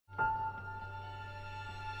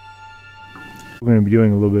We're going to be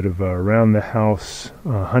doing a little bit of around the house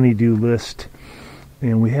honeydew list,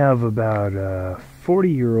 and we have about a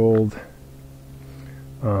 40-year-old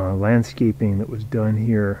landscaping that was done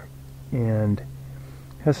here, and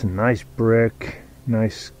has some nice brick,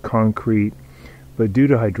 nice concrete, but due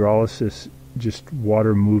to hydrolysis, just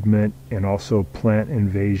water movement and also plant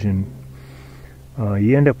invasion,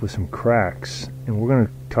 you end up with some cracks. And we're going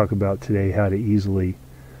to talk about today how to easily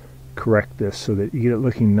correct this so that you get it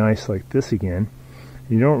looking nice like this again.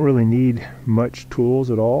 You don't really need much tools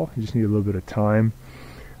at all, you just need a little bit of time.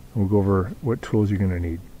 We'll go over what tools you're going to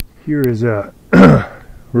need. Here is a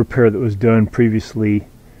repair that was done previously.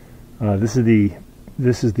 This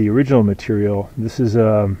is the original material. This is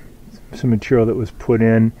some material that was put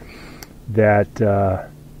in that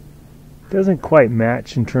doesn't quite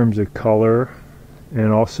match in terms of color,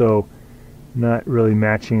 and also not really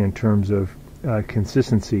matching in terms of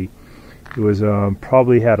consistency. It was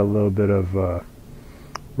probably had a little bit of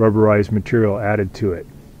rubberized material added to it,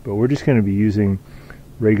 but we're just going to be using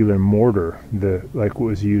regular mortar, like what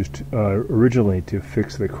was used originally to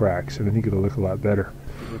fix the cracks, and I think it'll look a lot better.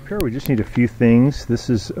 For repair, we just need a few things. This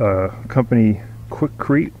is company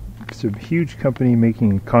Quickcrete. It's a huge company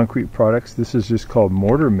making concrete products. This is just called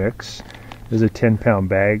mortar mix. There's a 10-pound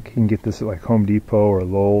bag. You can get this at like Home Depot or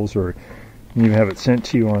Lowe's, or you can even have it sent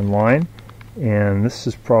to you online. And this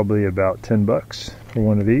is probably about 10 bucks for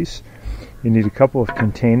one of these. You need a couple of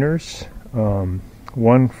containers,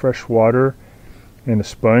 one fresh water, and a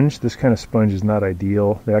sponge. This kind of sponge is not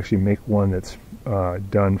ideal. They actually make one that's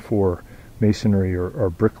done for masonry or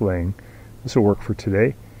bricklaying. This will work for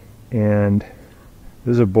today. And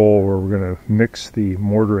this is a bowl where we're going to mix the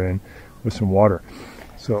mortar in with some water.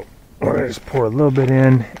 So we're going to just pour a little bit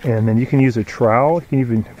in, and then you can use a trowel. You can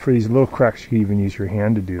even, for these little cracks, you can even use your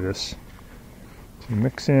hand to do this. So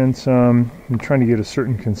mix in some. I'm trying to get a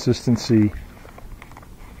certain consistency.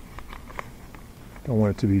 Don't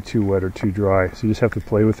want it to be too wet or too dry, so you just have to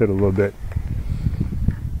play with it a little bit.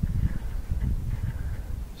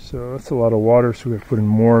 So that's a lot of water, so we're going to put in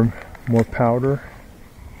more powder.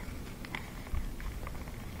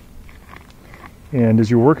 And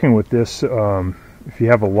as you're working with this, if you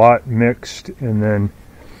have a lot mixed and then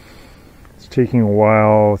it's taking a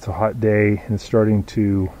while, it's a hot day, and it's starting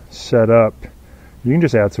to set up, you can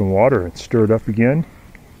just add some water and stir it up again,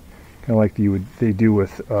 kind of like they do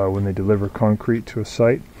with when they deliver concrete to a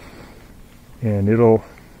site, and it'll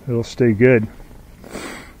stay good.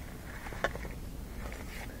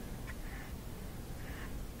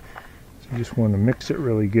 So you just want to mix it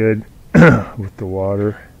really good with the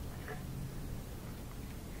water.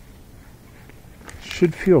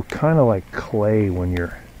 Should feel kind of like clay when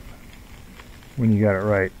you got it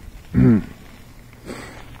right.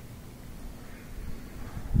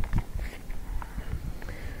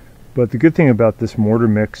 But the good thing about this mortar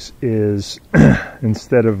mix is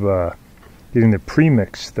instead of getting the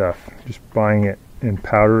pre-mixed stuff, just buying it in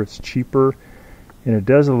powder, it's cheaper, and it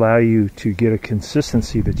does allow you to get a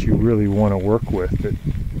consistency that you really want to work with that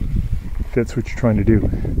fits what you're trying to do.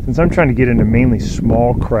 Since I'm trying to get into mainly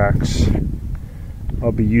small cracks,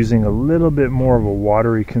 I'll be using a little bit more of a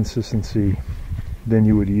watery consistency than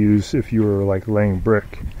you would use if you were like laying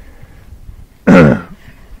brick.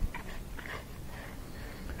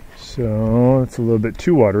 So it's a little bit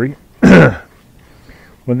too watery.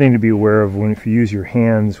 One thing to be aware of if you use your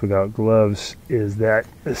hands without gloves is that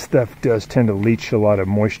this stuff does tend to leach a lot of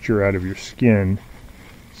moisture out of your skin.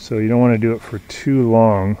 So you don't want to do it for too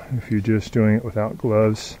long if you're just doing it without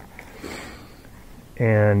gloves.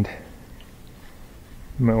 And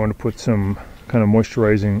you might want to put some kind of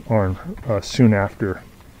moisturizing on soon after.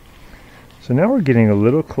 So now we're getting a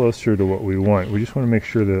little closer to what we want. We just want to make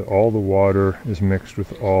sure that all the water is mixed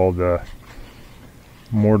with all the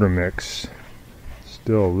mortar mix.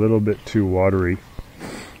 Still a little bit too watery.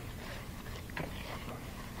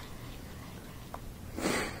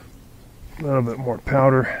 A little bit more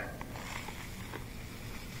powder.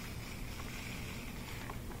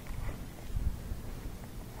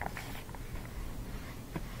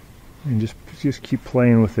 And just keep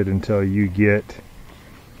playing with it until you get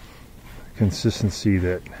consistency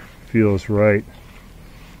that feels right.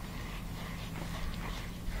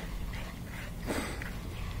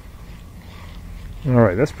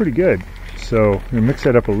 Alright, that's pretty good. So I'm going to mix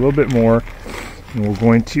that up a little bit more, and we're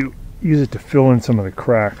going to use it to fill in some of the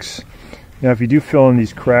cracks. Now if you do fill in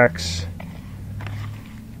these cracks,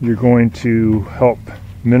 you're going to help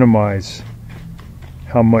minimize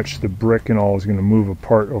how much the brick and all is going to move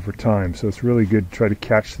apart over time. So it's really good to try to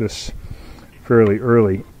catch this fairly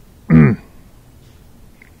early. So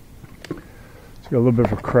got a little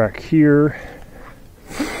bit of a crack here.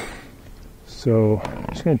 So I'm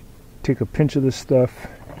just going to take a pinch of this stuff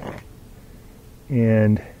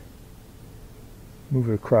and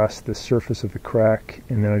move it across the surface of the crack,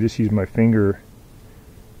 and then I just use my finger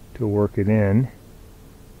to work it in.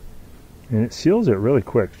 And it seals it really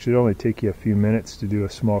quick. It should only take you a few minutes to do a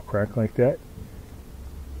small crack like that.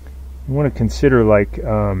 You want to consider, like,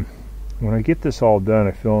 when I get this all done,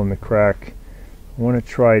 I fill in the crack, I want to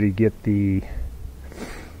try to get the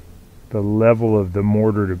level of the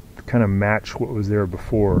mortar to kind of match what was there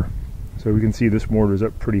before. So we can see this mortar is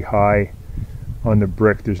up pretty high on the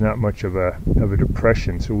brick. There's not much of a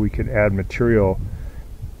depression, so we could add material,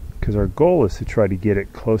 because our goal is to try to get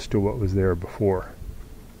it close to what was there before.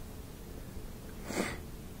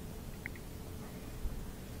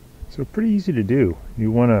 So pretty easy to do. You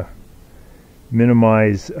want to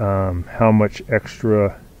minimize how much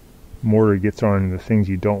extra mortar gets on the things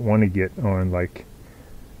you don't want to get on, like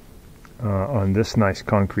on this nice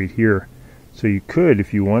concrete here. So you could,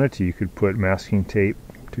 if you wanted to, you could put masking tape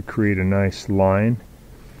to create a nice line.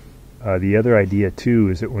 The other idea too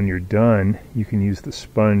is that when you're done, you can use the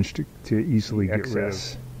sponge to easily get rid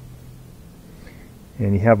of.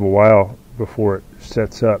 And you have a while before it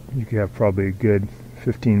sets up. You could have probably a good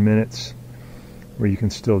 15 minutes where you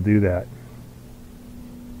can still do that.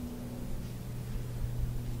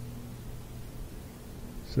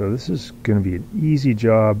 So this is going to be an easy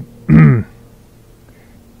job,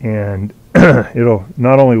 and it'll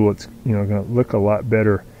not only will it's going to look a lot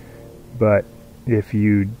better, but if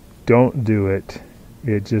you don't do it,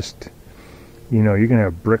 it just you're going to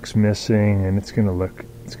have bricks missing, and it's going to look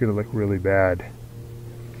really bad.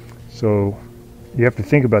 So you have to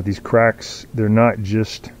think about these cracks. They're not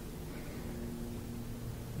just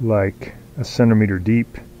like a centimeter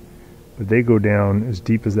deep, but they go down as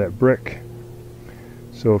deep as that brick.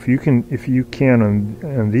 So if you can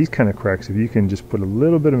on these kind of cracks, if you can just put a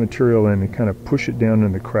little bit of material in and kind of push it down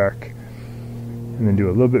in the crack, and then do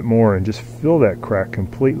a little bit more and just fill that crack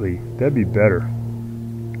completely, that'd be better.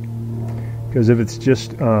 Because if it's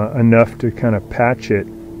just enough to kind of patch it,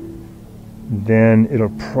 then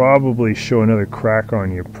it'll probably show another crack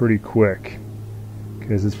on you pretty quick,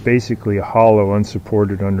 because it's basically a hollow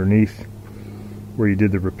unsupported underneath where you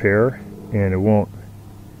did the repair, and it won't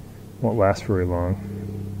last very long.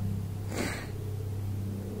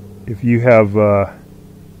 If you have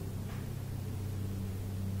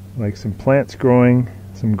like some plants growing,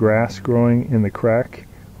 some grass growing in the crack,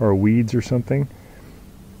 or weeds or something,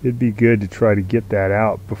 it'd be good to try to get that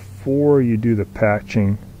out before you do the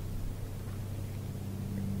patching.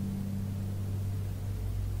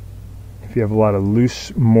 If you have a lot of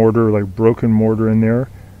loose mortar, like broken mortar in there,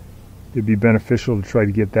 it'd be beneficial to try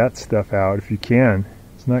to get that stuff out if you can.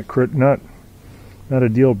 It's not a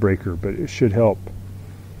deal breaker, but it should help.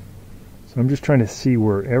 So I'm just trying to see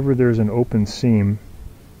wherever there's an open seam,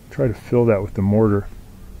 try to fill that with the mortar.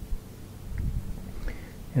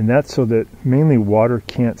 And that's so that mainly water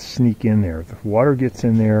can't sneak in there. If the water gets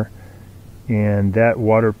in there, and that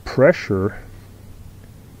water pressure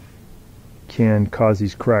can cause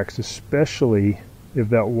these cracks, especially if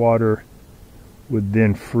that water would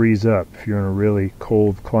then freeze up if you're in a really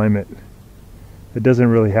cold climate. That doesn't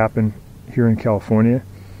really happen here in California.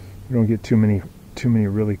 We don't get too many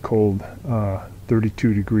really cold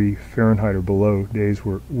 32 degree Fahrenheit or below days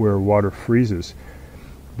where water freezes.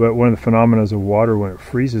 But one of the phenomena of water when it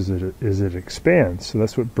freezes is it expands. So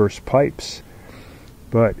that's what bursts pipes.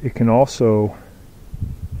 But it can also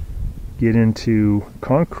get into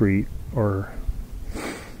concrete or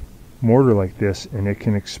mortar like this, and it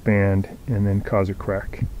can expand and then cause a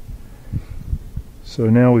crack. So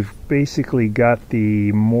now we've basically got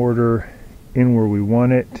the mortar in where we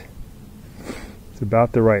want it. It's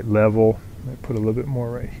about the right level. I put a little bit more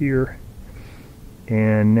right here.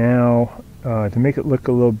 And now to make it look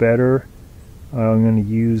a little better, I'm going to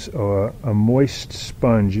use a moist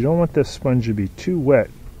sponge. You don't want the sponge to be too wet,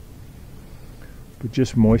 but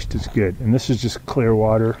just moist is good. And this is just clear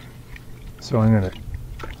water. So I'm going to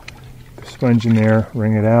put the sponge in there,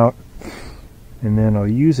 wring it out, and then I'll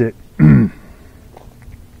use it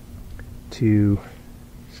to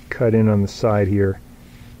cut in on the side here.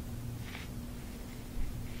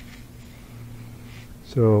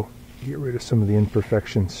 So get rid of some of the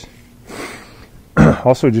imperfections.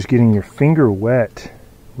 Also, just getting your finger wet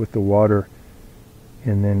with the water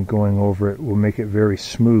and then going over it will make it very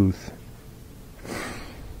smooth.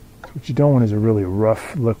 What you don't want is a really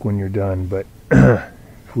rough look when you're done, but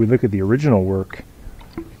if we look at the original work,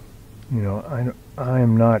 I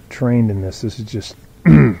am not trained in this. This is just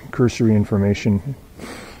cursory information,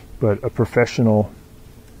 but a professional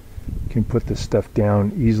can put this stuff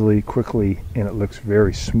down easily, quickly, and it looks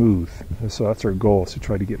very smooth. So that's our goal, is to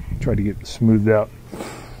try to get it smoothed out.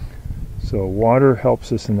 So water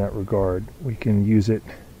helps us in that regard. We can use it.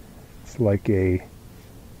 It's like a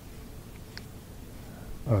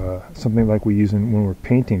something like we use when we're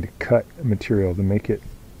painting, to cut a material to make it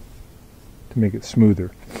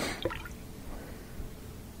smoother.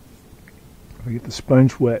 We get the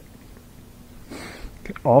sponge wet. You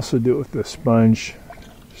can also do it with the sponge.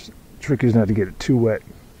 The trick is not to get it too wet.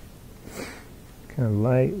 Kind of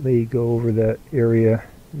lightly go over that area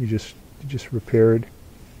you just repaired.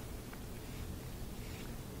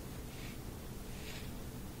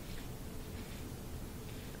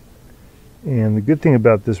 And the good thing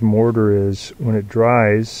about this mortar is when it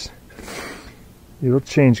dries, it'll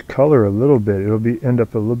change color a little bit. It'll end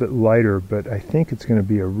up a little bit lighter, but I think it's going to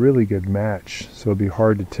be a really good match. So it'll be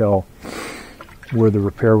hard to tell where the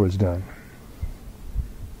repair was done.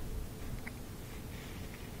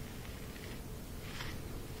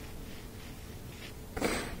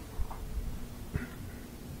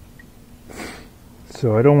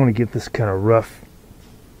 So I don't want to get this kind of rough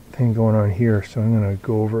thing going on here, so I'm going to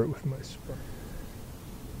go over it with my sponge.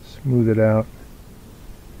 Smooth it out.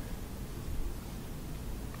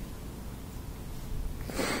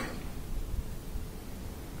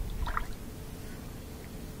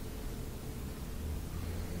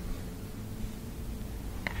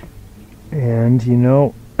 And you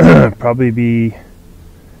know, probably be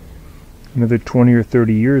another 20 or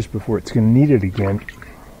 30 years before it's going to need it again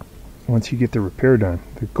once you get the repair done.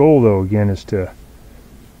 The goal, though, again, is to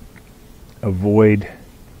avoid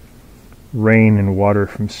rain and water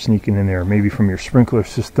from sneaking in there, maybe from your sprinkler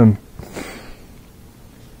system.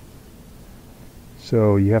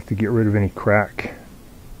 So you have to get rid of any crack.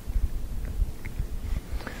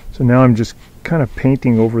 So now I'm just kind of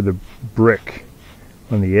painting over the brick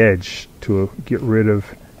on the edge to get rid of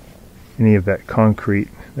any of that concrete,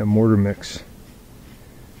 that mortar mix,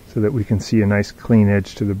 so that we can see a nice clean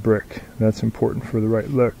edge to the brick. That's important for the right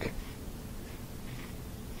look,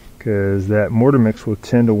 because that mortar mix will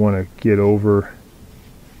tend to want to get over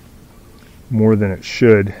more than it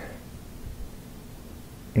should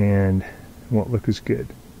and won't look as good.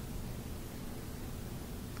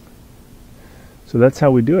 So that's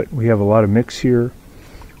how we do it. We have a lot of mix here,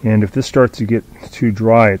 and if this starts to get too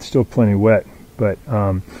dry, it's still plenty wet, but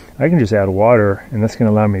I can just add water, and that's going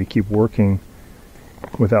to allow me to keep working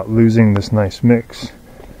without losing this nice mix.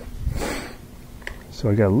 So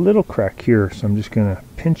I got a little crack here, so I'm just going to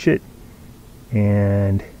pinch it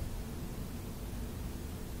and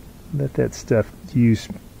let that stuff use,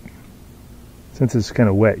 since it's kind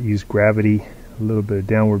of wet, use gravity, a little bit of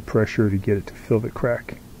downward pressure to get it to fill the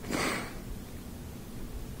crack.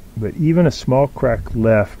 But even a small crack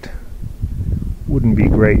left wouldn't be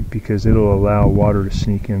great, because it'll allow water to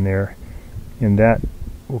sneak in there, and that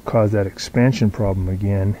will cause that expansion problem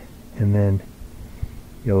again, and then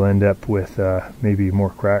you'll end up with maybe more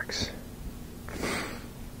cracks.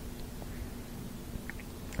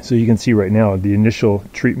 So you can see right now the initial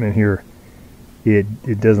treatment here,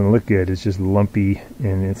 it doesn't look good. It's just lumpy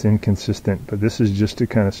and it's inconsistent, but this is just to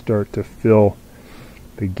kind of start to fill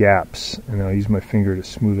the gaps, and I'll use my finger to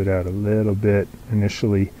smooth it out a little bit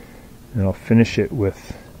initially, and I'll finish it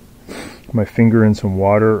with my finger in some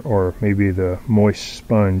water, or maybe the moist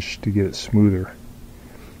sponge to get it smoother.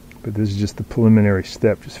 But this is just the preliminary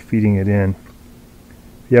step, just feeding it in.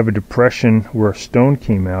 If you have a depression where a stone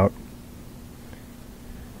came out,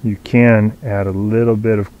 you can add a little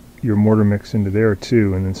bit of your mortar mix into there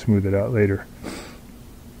too, and then smooth it out later,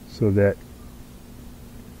 so that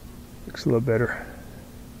looks a little better.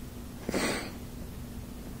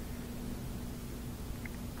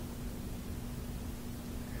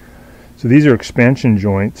 So these are expansion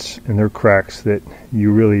joints, and they're cracks that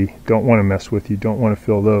you really don't want to mess with. You don't want to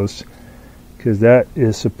fill those, because that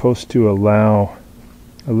is supposed to allow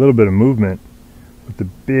a little bit of movement with the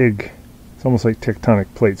big, it's almost like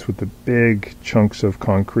tectonic plates with the big chunks of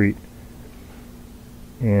concrete.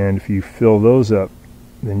 And if you fill those up,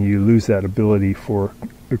 then you lose that ability for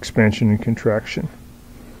expansion and contraction.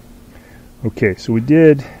 Okay, so we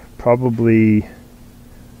did probably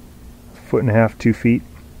 1.5 feet, 2 feet.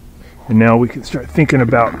 And now we can start thinking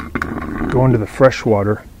about going to the fresh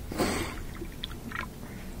water,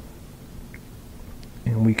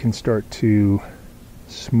 and we can start to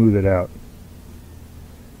smooth it out.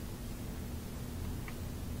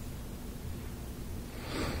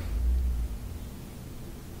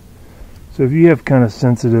 So if you have kind of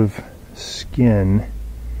sensitive skin,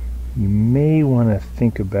 you may want to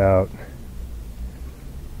think about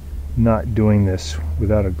not doing this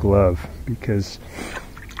without a glove, because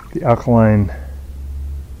the alkaline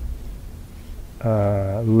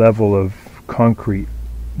level of concrete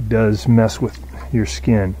does mess with your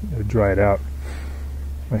skin. It'll dry it out.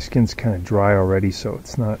 My skin's kind of dry already, so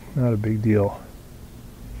it's not a big deal.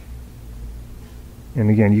 And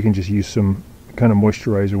again, you can just use some kind of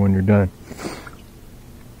moisturizer when you're done.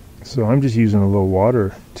 So I'm just using a little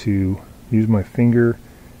water to use my finger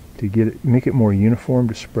to make it more uniform,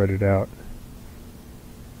 to spread it out.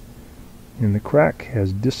 And the crack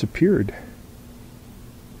has disappeared.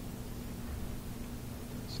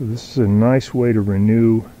 So this is a nice way to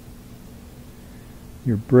renew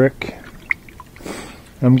your brick.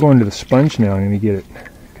 I'm going to the sponge now. I'm going to get it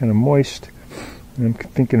kind of moist. And I'm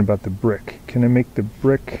thinking about the brick. Can I make the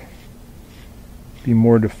brick be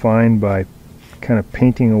more defined by kind of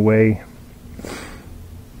painting away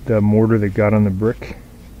the mortar that got on the brick?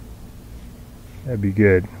 That'd be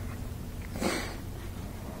good.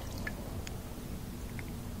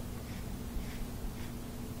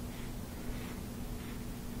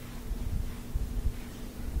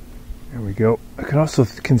 There we go. I can also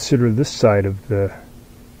consider this side of the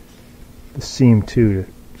seam too,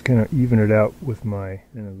 to kind of even it out with my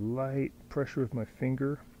light pressure with my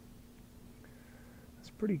finger. That's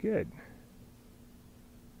pretty good.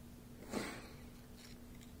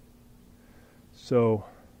 So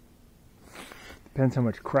depends how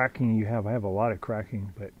much cracking you have. I have a lot of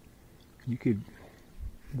cracking, but you could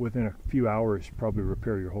within a few hours probably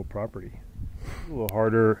repair your whole property. A little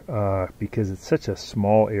harder because it's such a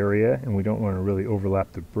small area and we don't want to really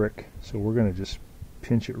overlap the brick, so we're going to just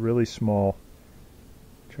pinch it really small,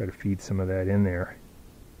 try to feed some of that in there.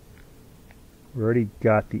 We already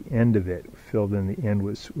got the end of it filled in. The end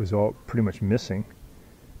was all pretty much missing,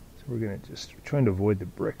 so we're going to just trying to avoid the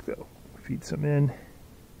brick though. Feed some in.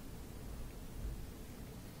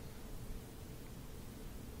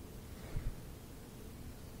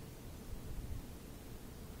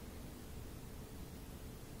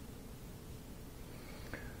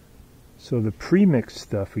 So the pre-mixed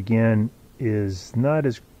stuff again is not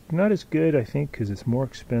as good, I think, because it's more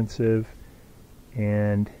expensive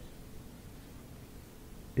and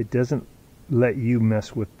it doesn't let you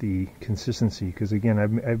mess with the consistency, because again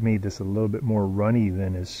I've made this a little bit more runny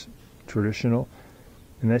than is traditional,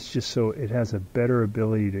 and that's just so it has a better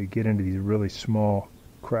ability to get into these really small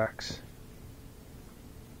cracks.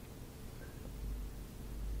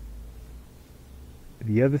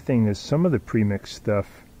 The other thing is some of the pre-mixed stuff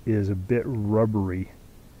is a bit rubbery,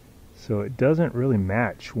 so it doesn't really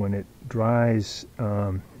match when it dries.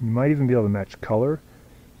 You might even be able to match color,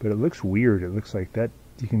 but it looks weird. It looks like that.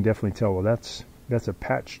 You can definitely tell, well, that's a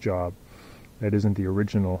patch job. That isn't the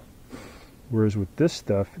original. Whereas with this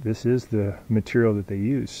stuff, this is the material that they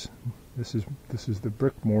use. This is the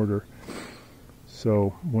brick mortar.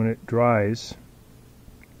 So when it dries,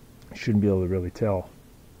 you shouldn't be able to really tell.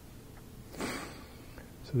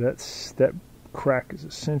 So that crack is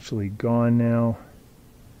essentially gone now.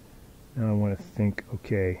 Now I want to think,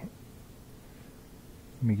 okay,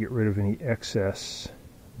 let me get rid of any excess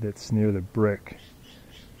that's near the brick,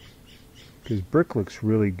 because brick looks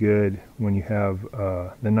really good when you have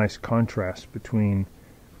the nice contrast between,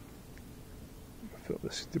 fill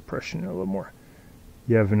this depression in a little more,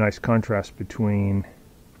 you have a nice contrast between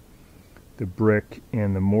the brick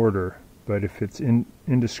and the mortar. But if it's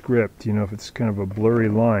indescript, you know, if it's kind of a blurry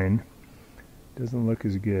line, it doesn't look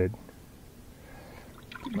as good.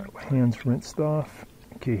 Get my hands rinsed off.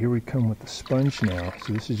 Okay, here we come with the sponge now.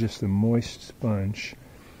 So this is just a moist sponge,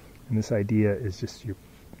 and this idea is just you're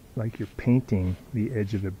painting the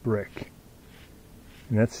edge of the brick,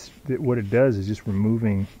 and that's what it does, is just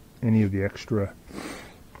removing any of the extra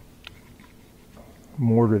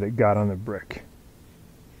mortar that got on the brick.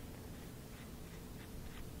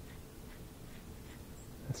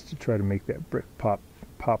 That's to try to make that brick pop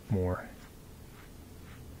more.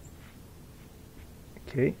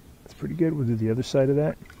 Okay, that's pretty good. We'll do the other side of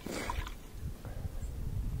that.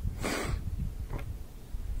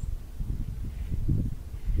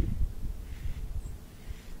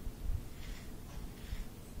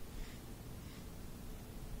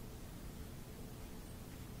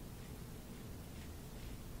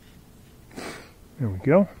 There we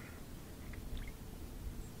go.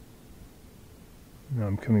 Now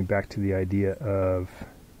I'm coming back to the idea of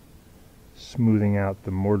smoothing out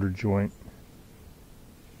the mortar joint.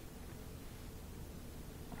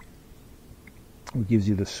 What gives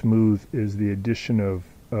you the smooth is the addition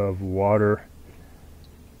of water.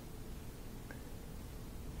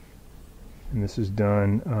 And this is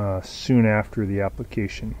done soon after the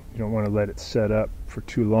application. You don't want to let it set up for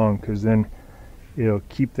too long, because then it'll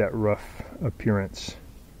keep that rough appearance.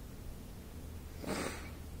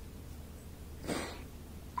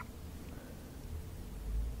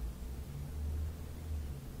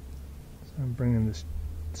 I'm bringing this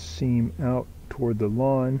seam out toward the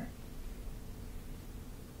lawn.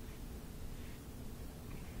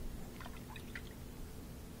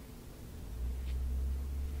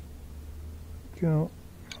 Go.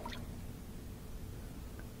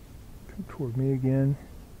 Come toward me again.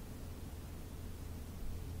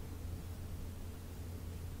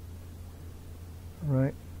 All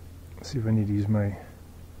right. Let's see if I need to use my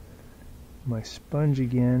sponge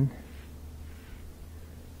again.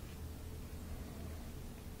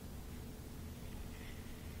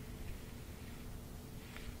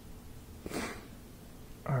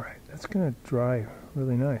 All right, that's going to dry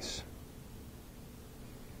really nice.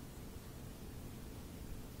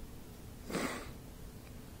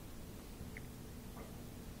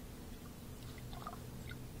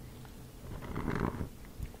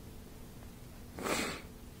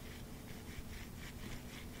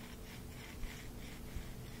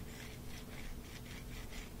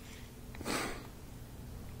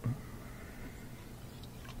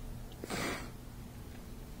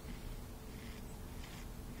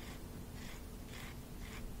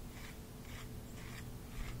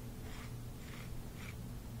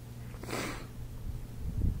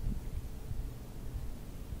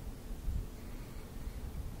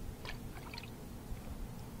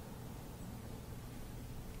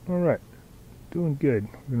 Alright, doing good.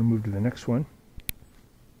 We're going to move to the next one.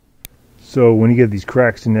 So when you get these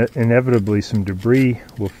cracks, inevitably some debris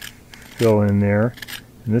will fill in there.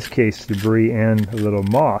 In this case, debris and a little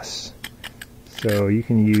moss. So you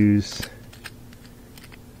can use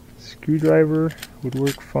a screwdriver, would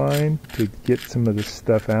work fine to get some of this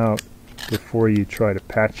stuff out before you try to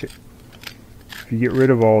patch it. If you get rid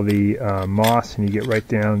of all the moss and you get right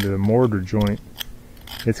down to the mortar joint,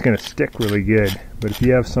 it's going to stick really good. But if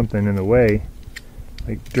you have something in the way,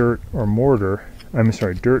 like dirt or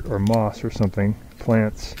dirt or moss or something,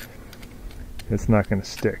 plants, it's not going to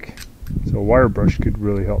stick. So a wire brush could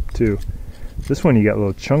really help too. This one you got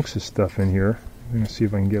little chunks of stuff in here. I'm going to see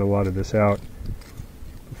if I can get a lot of this out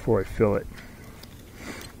before I fill it.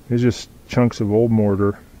 There's just chunks of old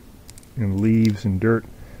mortar and leaves and dirt.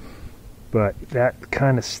 But that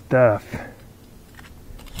kind of stuff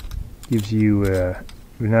gives you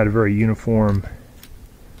not a very uniform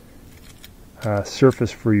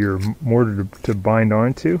surface for your mortar to bind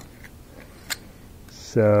onto,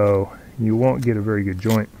 so you won't get a very good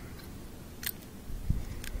joint.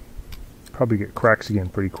 Probably get cracks again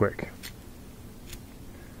pretty quick.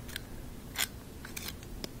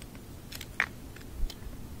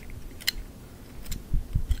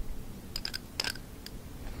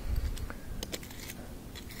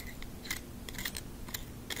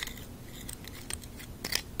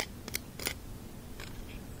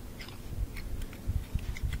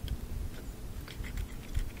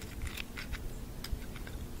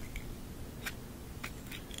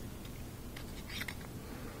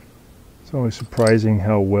 It's always surprising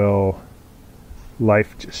how well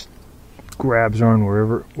life just grabs on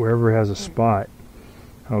wherever it has a spot.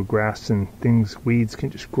 How grass and weeds can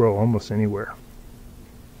just grow almost anywhere.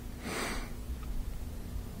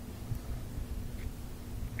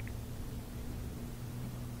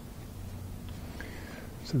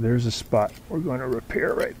 So there's a spot we're going to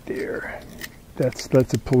repair right there. That's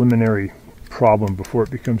a preliminary problem before it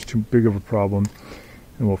becomes too big of a problem,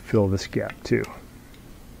 and we'll fill this gap too.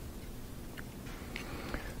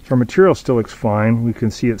 Our material still looks fine. We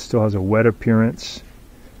can see it still has a wet appearance,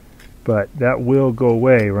 but that will go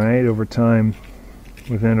away, right? Over time,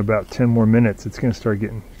 within about 10 more minutes, it's going to start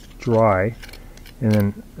getting dry, and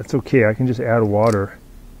then that's okay. I can just add water.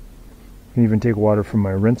 I can even take water from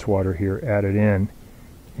my rinse water here, add it in,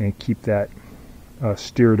 and keep that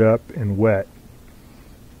stirred up and wet,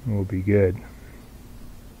 and we'll be good.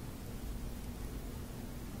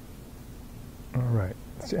 All right.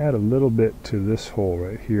 Let's add a little bit to this hole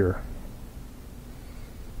right here.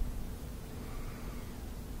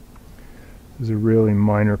 This is a really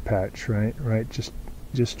minor patch, right?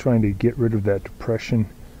 Just trying to get rid of that depression.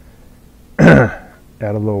 Add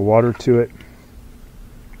a little water to it.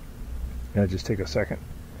 Yeah, just take a second.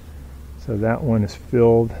 So that one is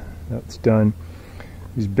filled. That's done.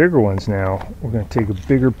 These bigger ones now, we're going to take a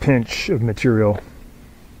bigger pinch of material,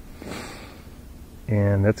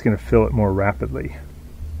 and that's going to fill it more rapidly.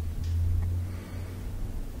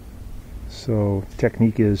 So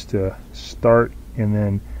technique is to start and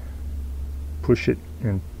then push it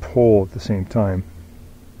and pull at the same time.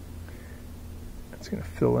 That's going to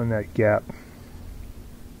fill in that gap.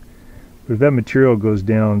 But if that material goes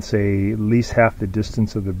down, say, at least half the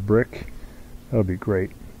distance of the brick, that'll be great.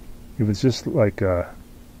 If it's just like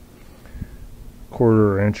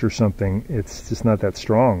quarter inch or something, it's just not that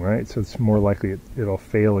strong, right? So it's more likely it'll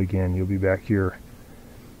fail again. You'll be back here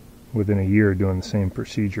within a year doing the same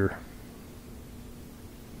procedure.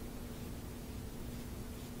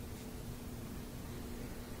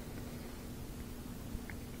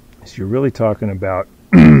 So you're really talking about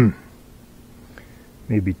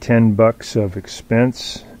maybe $10 of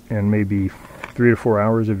expense and maybe 3 to 4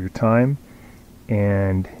 hours of your time,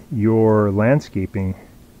 and your landscaping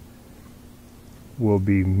will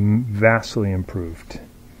be vastly improved.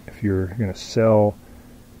 If you're going to sell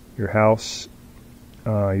your house,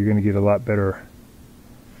 you're going to get a lot better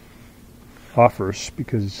offers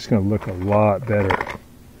because it's just going to look a lot better.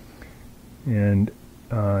 And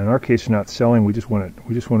in our case, we're not selling. We just want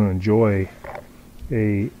to enjoy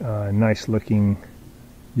a nice looking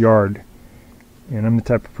yard. And I'm the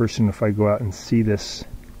type of person, if I go out and see this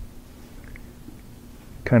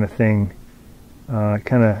kind of thing,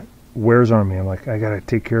 kind of wears on me. I'm like, I gotta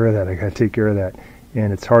take care of that. I gotta take care of that,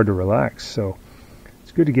 and it's hard to relax. So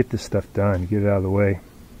it's good to get this stuff done, get it out of the way.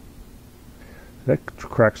 That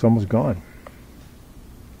crack's almost gone.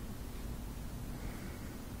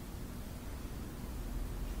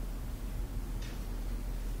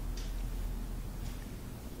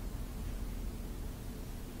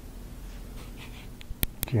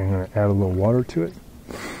 Okay, I'm going to add a little water to it.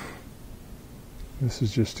 This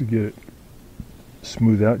is just to get it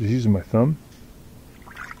smooth out, just using my thumb.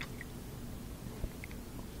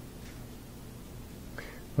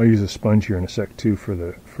 I'll use a sponge here in a sec too for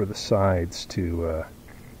the sides to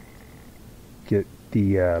get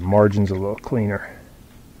the margins a little cleaner.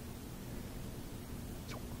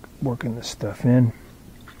 Just working this stuff in.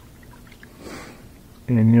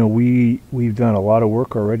 And you know, we've done a lot of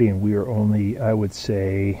work already, and we are only, I would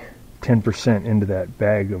say, 10% into that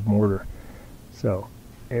bag of mortar. So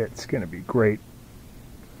it's going to be great.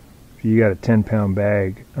 If you got a 10-pound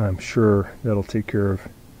bag, I'm sure that'll take care of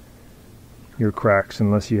your cracks,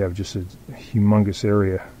 unless you have just a humongous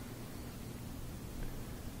area.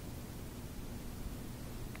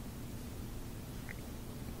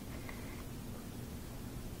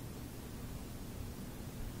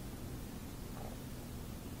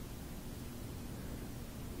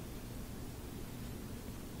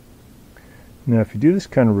 Now, if you do this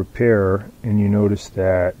kind of repair and you notice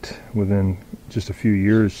that within just a few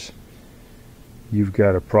years you've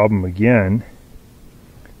got a problem again,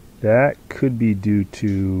 that could be due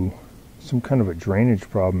to some kind of a drainage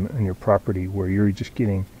problem in your property where you're just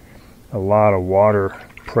getting a lot of water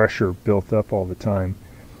pressure built up all the time.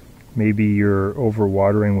 Maybe you're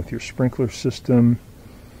overwatering with your sprinkler system.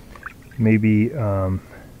 Maybe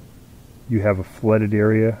you have a flooded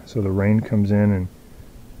area, so the rain comes in and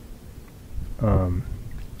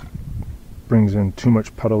brings in too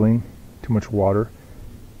much puddling, too much water,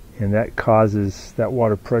 and that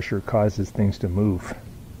water pressure causes things to move.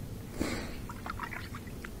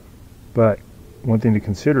 But one thing to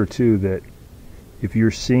consider too, that if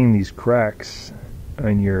you're seeing these cracks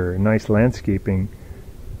on your nice landscaping,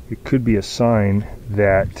 it could be a sign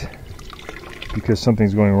that because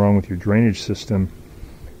something's going wrong with your drainage system,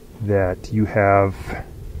 that you have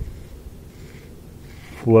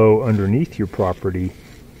flow underneath your property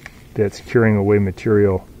that's carrying away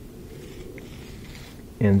material,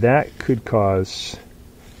 and that could cause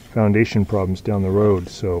foundation problems down the road.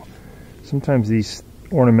 So sometimes these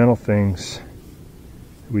ornamental things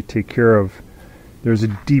we take care of, there's a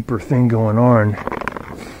deeper thing going on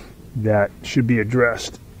that should be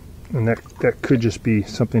addressed, and that could just be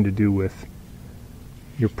something to do with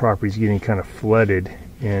your property's getting kind of flooded,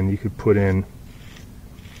 and you could put in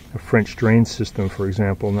a French drain system, for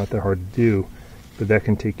example. Not that hard to do, but that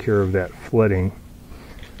can take care of that flooding.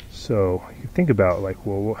 So you think about, like,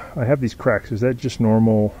 well, I have these cracks. Is that just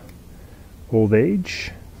normal old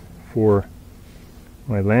age for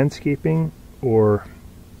my landscaping, or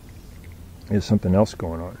is something else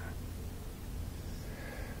going on?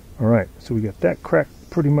 All right, so we got that crack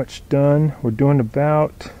pretty much done. We're doing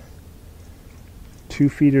about 2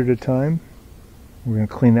 feet at a time. We're going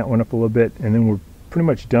to clean that one up a little bit, and then we're pretty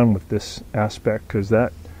much done with this aspect because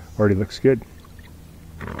that already looks good.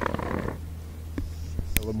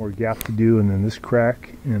 A little more gap to do, and then this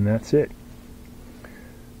crack, and that's it.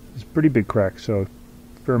 It's a pretty big crack, so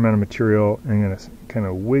a fair amount of material. I'm going to kind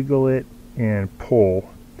of wiggle it and pull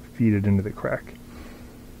to feed it into the crack.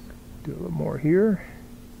 Do a little more here.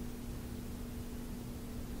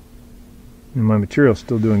 And my material's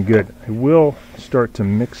still doing good. I will start to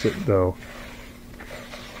mix it though,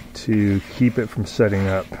 to keep it from setting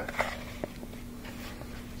up.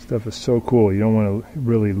 Stuff is so cool. You don't want to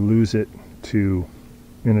really lose it to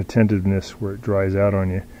inattentiveness where it dries out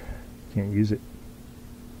on you. Can't use it.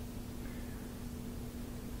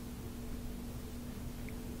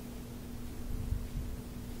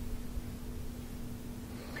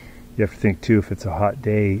 You have to think too, if it's a hot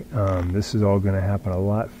day, this is all going to happen a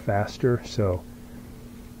lot faster. So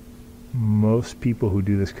most people who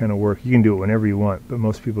do this kind of work, you can do it whenever you want, but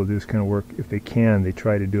most people do this kind of work, if they can, they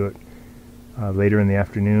try to do it later in the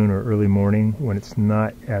afternoon or early morning when it's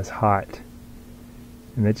not as hot.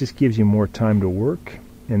 And that just gives you more time to work,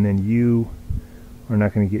 and then you are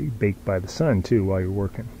not going to get baked by the sun too while you're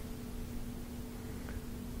working.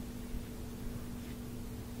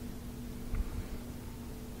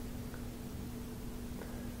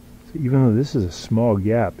 So even though this is a small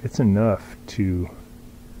gap, it's enough to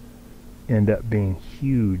end up being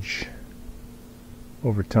huge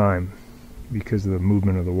over time because of the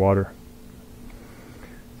movement of the water.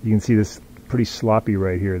 You can see this pretty sloppy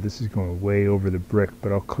right here. This is going way over the brick,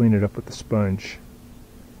 but I'll clean it up with the sponge.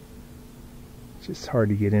 It's just hard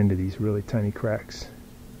to get into these really tiny cracks.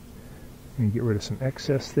 And get rid of some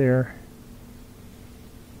excess there.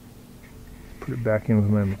 Put it back in with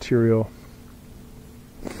my material.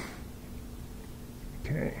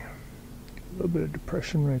 Okay, a little bit of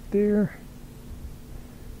depression right there.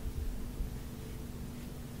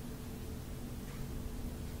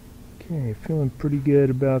 Okay, feeling pretty good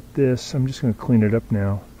about this. I'm just going to clean it up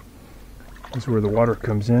now. This is where the water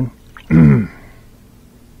comes in.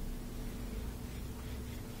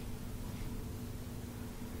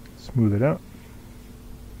 Smooth it out.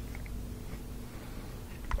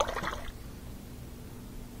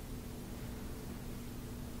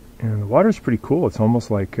 And the water's pretty cool. It's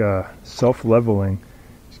almost like self-leveling.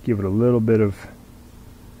 Just give it a little bit of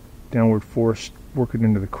downward force, work it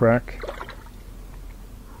into the crack.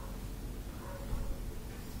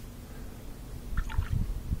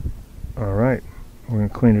 Alright, we're going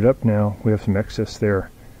to clean it up now. We have some excess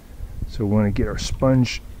there. So we want to get our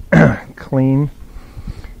sponge clean.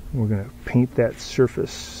 We're going to paint that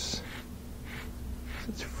surface so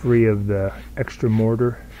it's free of the extra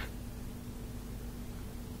mortar.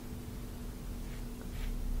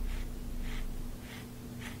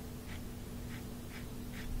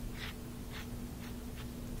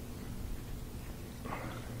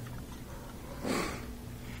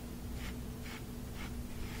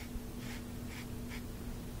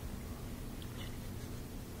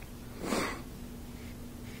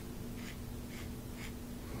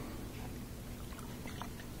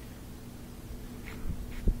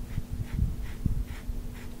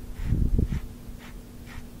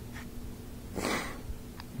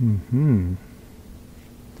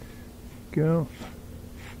 Go.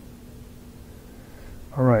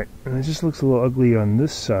 Alright, and it just looks a little ugly on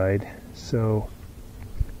this side, so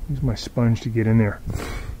use my sponge to get in there.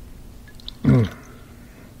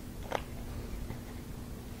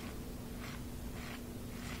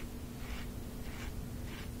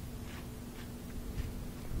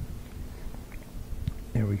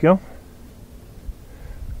 There we go.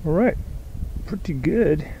 Alright, pretty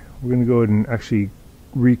good. We're going to go ahead and actually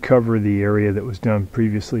recover the area that was done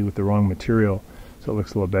previously with the wrong material, so it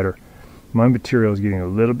looks a little better. My material is getting a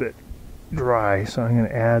little bit dry, so I'm going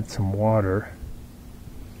to add some water,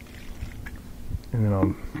 and then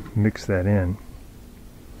I'll mix that in,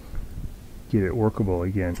 get it workable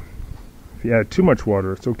again. If you add too much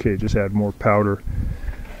water, it's okay, just add more powder.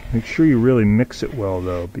 Make sure you really mix it well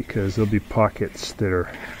though, because there'll be pockets that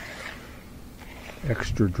are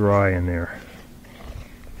extra dry in there.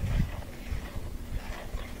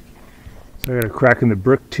 So I got a crack in the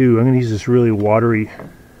brick too. I'm going to use this really watery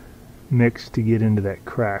mix to get into that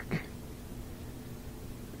crack.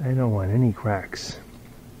 I don't want any cracks.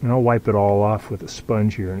 And I'll wipe it all off with a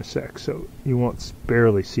sponge here in a sec, so you won't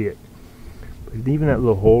barely see it. But even that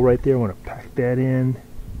little hole right there, I want to pack that in.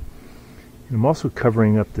 And I'm also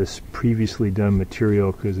covering up this previously done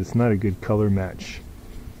material because it's not a good color match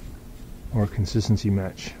or consistency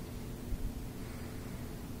match.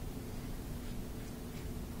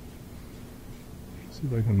 See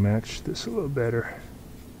if I can match this a little better.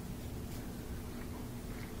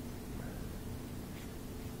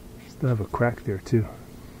 Still have a crack there too.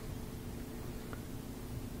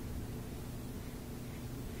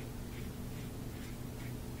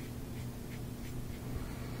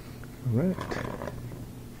 All right.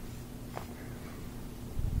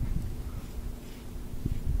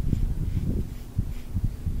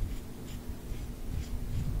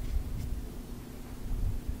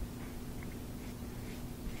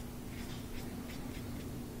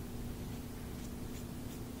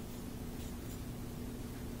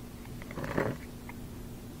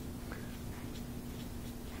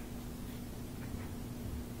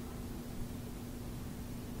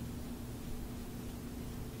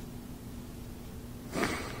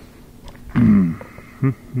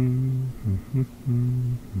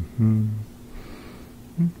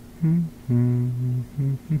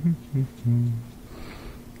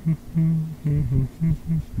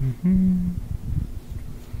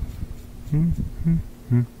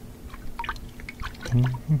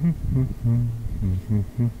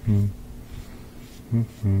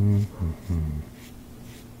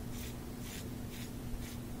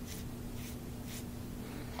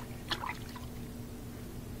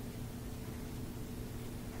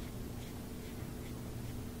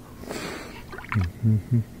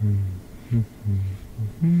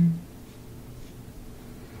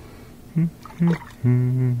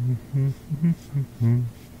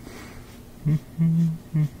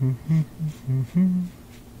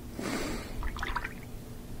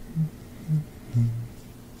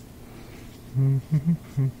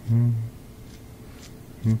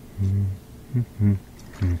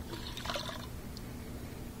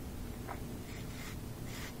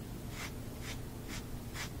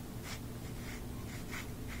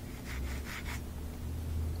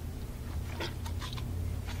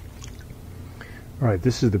 Alright,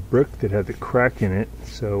 this is the brick that had the crack in it,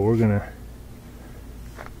 so we're going to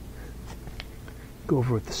go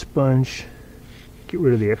over with the sponge, get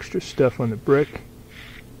rid of the extra stuff on the brick.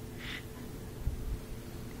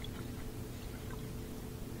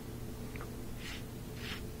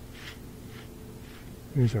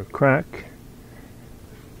 Here's our crack.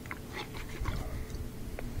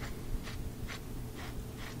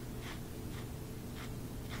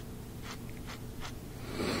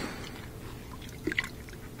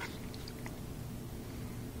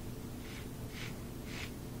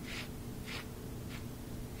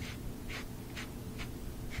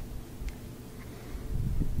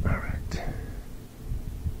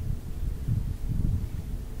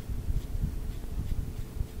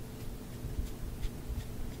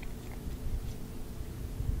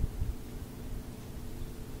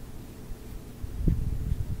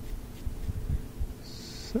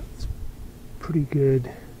 That's pretty good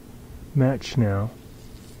match now.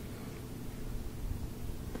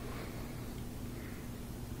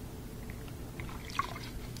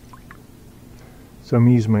 So I'm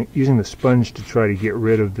using the sponge to try to get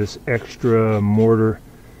rid of this extra mortar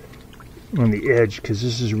on the edge, because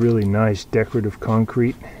this is really nice decorative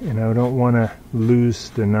concrete and I don't want to lose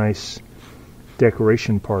the nice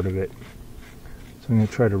decoration part of it. So I'm going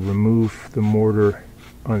to try to remove the mortar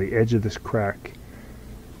on the edge of this crack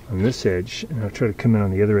on this edge, and I'll try to come in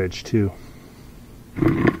on the other edge too.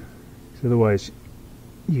 Otherwise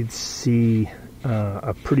you'd see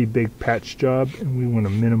a pretty big patch job, and we want to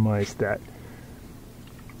minimize that,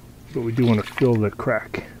 but we do want to fill the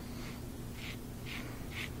crack.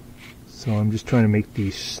 So I'm just trying to make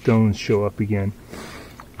these stones show up again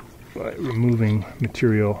by removing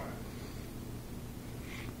material.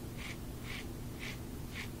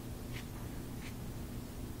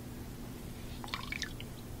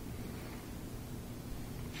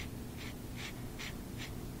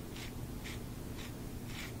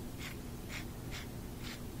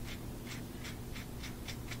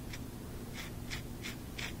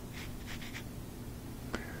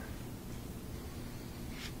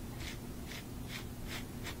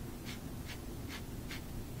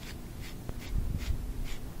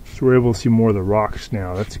 So we're able to see more of the rocks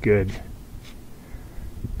now. That's good.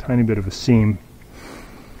 Tiny bit of a seam.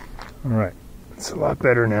 Alright, it's a lot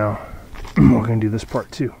better now. We're going to do this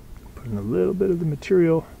part too. Put in a little bit of the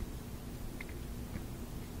material.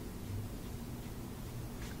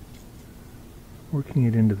 Working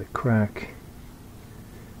it into the crack.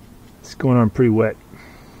 It's going on pretty wet.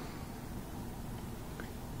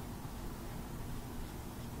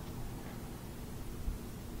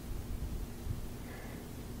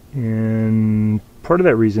 And part of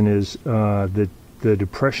that reason is that the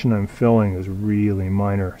depression I'm filling is really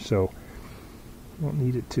minor, so I don't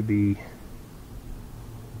need it to be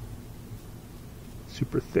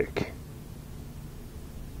super thick.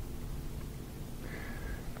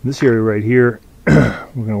 This area right here we're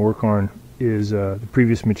going to work on is the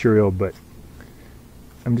previous material, but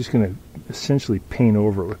I'm just going to essentially paint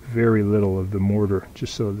over it with very little of the mortar,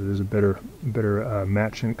 just so that there's a better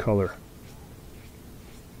match in color.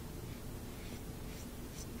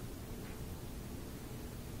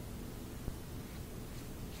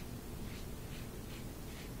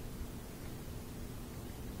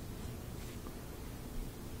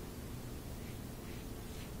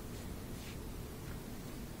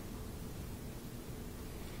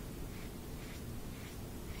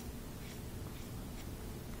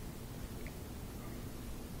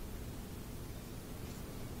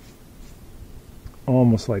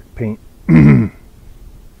 Almost like paint,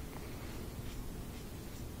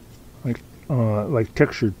 like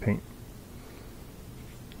textured paint.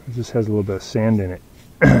 because this has a little bit of sand in it.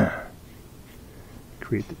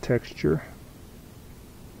 Create the texture.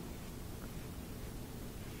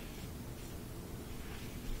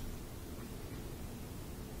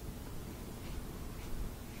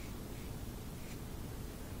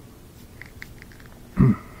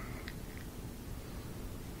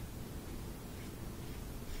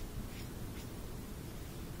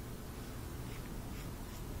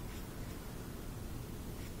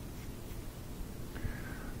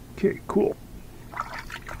 Okay, cool.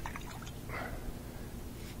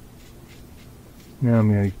 Now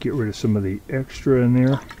I'm going to get rid of some of the extra in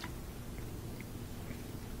there.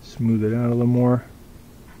 Smooth it out a little more.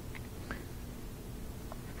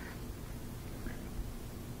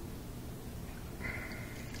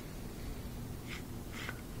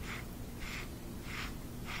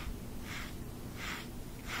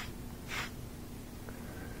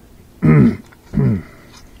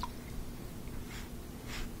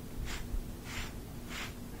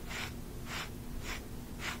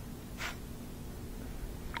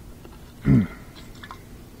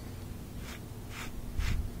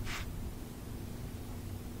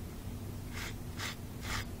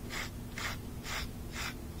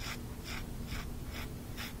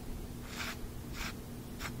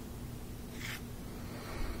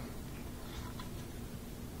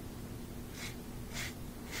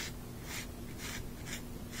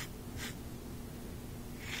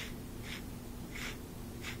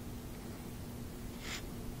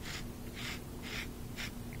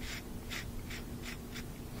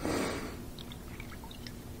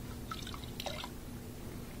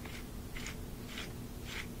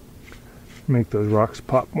 Make those rocks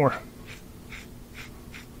pop more.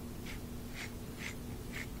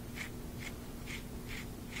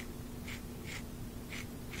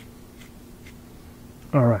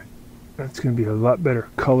 Alright, that's going to be a lot better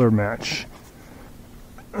color match.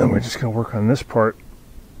 And we're just going to work on this part.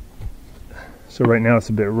 So right now it's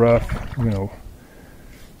a bit rough. We're going to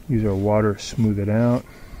use our water to smooth it out.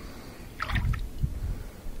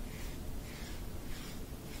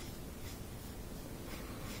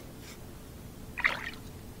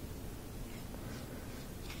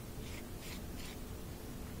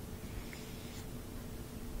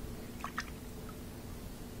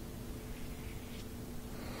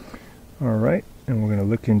 Alright, and we're going to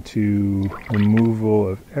look into removal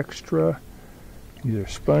of extra. Use our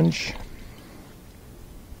sponge.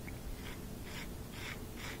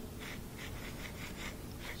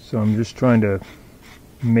 So I'm just trying to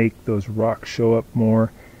make those rocks show up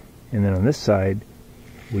more, and then on this side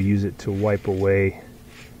we'll use it to wipe away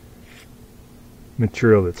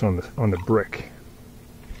material that's on the brick.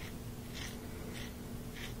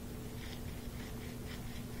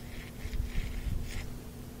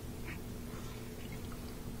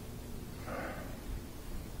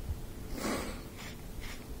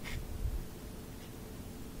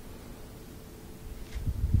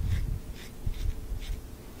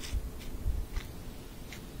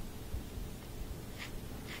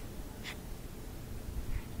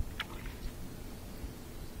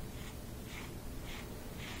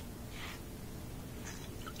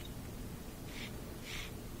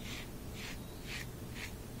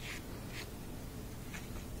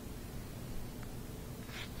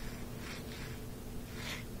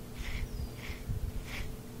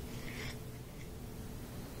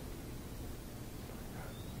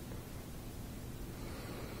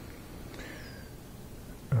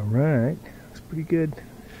 Alright, looks pretty good.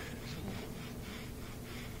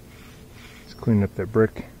 Let's clean up that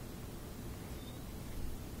brick.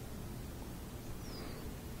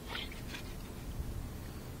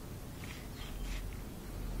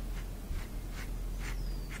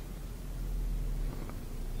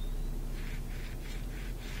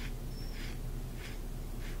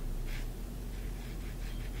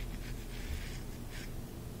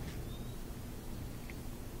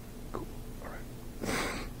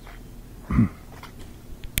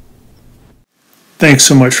 Thanks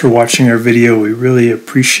so much for watching our video. We really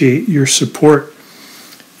appreciate your support.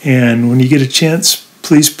 And when you get a chance,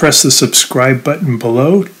 please press the subscribe button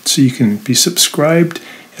below so you can be subscribed,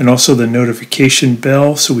 and also the notification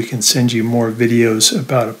bell so we can send you more videos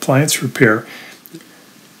about appliance repair.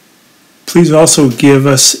 Please also give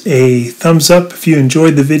us a thumbs up if you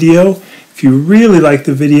enjoyed the video. If you really liked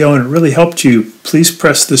the video and it really helped you, please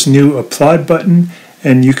press this new applaud button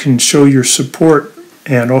and you can show your support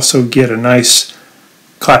and also get a nice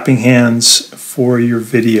clapping hands for your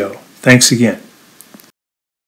video. Thanks again.